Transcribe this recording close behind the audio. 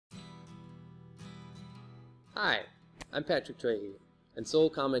Hi, I'm Patrick Trahey, and Soul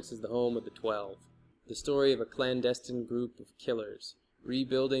Comics is the home of the 12, the story of a clandestine group of killers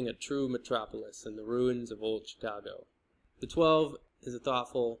rebuilding a true metropolis in the ruins of old Chicago. The 12 is a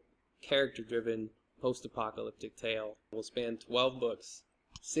thoughtful, character-driven, post-apocalyptic tale. It will span 12 books,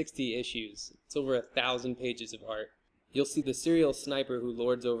 60 issues. It's over 1,000 pages of art. You'll see the serial sniper who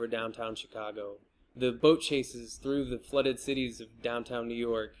lords over downtown Chicago, the boat chases through the flooded cities of downtown New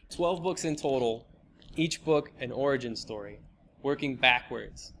York. 12 books in total, each book an origin story, working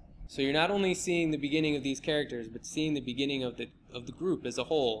backwards. So you're not only seeing the beginning of these characters, but seeing the beginning of the group as a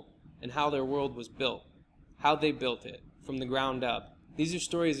whole, and how their world was built, how they built it from the ground up. These are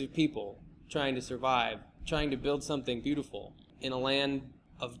stories of people trying to survive, trying to build something beautiful in a land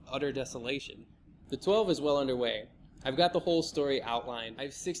of utter desolation. The 12 is well underway. I've got the whole story outlined. I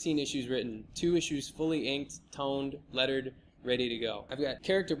have 16 issues written, 2 issues fully inked, toned, lettered, ready to go. I've got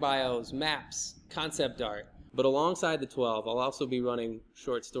character bios, maps, concept art. But alongside the 12, I'll also be running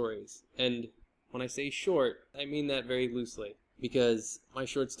short stories. And when I say short, I mean that very loosely, because my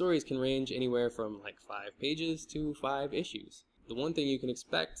short stories can range anywhere from like 5 pages to 5 issues. The one thing you can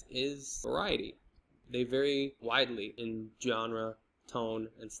expect is variety. They vary widely in genre, tone,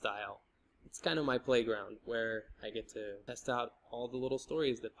 and style. It's kind of my playground where I get to test out all the little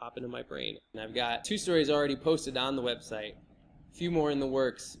stories that pop into my brain. And I've got 2 stories already posted on the website, a few more in the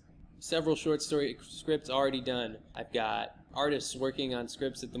works, several short story scripts already done. I've got artists working on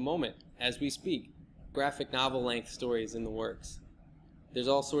scripts at the moment as we speak, graphic novel length stories in the works. There's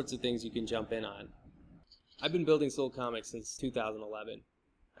all sorts of things you can jump in on. I've been building Soul Comics since 2011.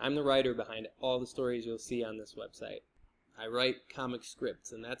 I'm the writer behind all the stories you'll see on this website. I write comic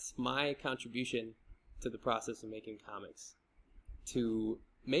scripts, and that's my contribution to the process of making comics. To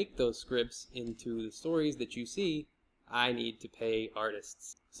make those scripts into the stories that you see, I need to pay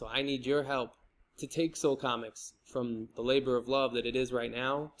artists. So I need your help to take Soul Comics from the labor of love that it is right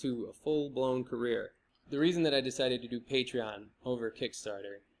now to a full-blown career. The reason that I decided to do Patreon over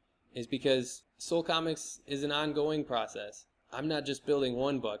Kickstarter is because Soul Comics is an ongoing process. I'm not just building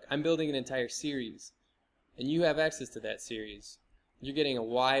one book, I'm building an entire series. And you have access to that series. You're getting a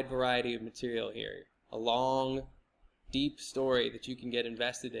wide variety of material here. A long, deep story that you can get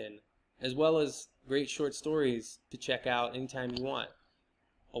invested in, as well as great short stories to check out anytime you want.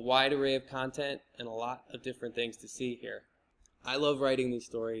 A wide array of content and a lot of different things to see here. I love writing these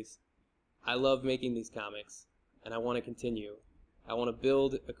stories. I love making these comics, and I want to continue. I want to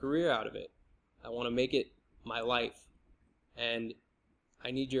build a career out of it. I want to make it my life, and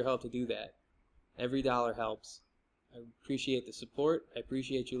I need your help to do that. Every dollar helps. I appreciate the support. I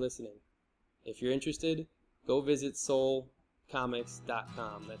appreciate you listening. If you're interested, go visit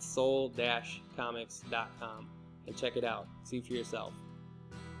soulcomics.com. That's soul-comics.com and check it out. See for yourself.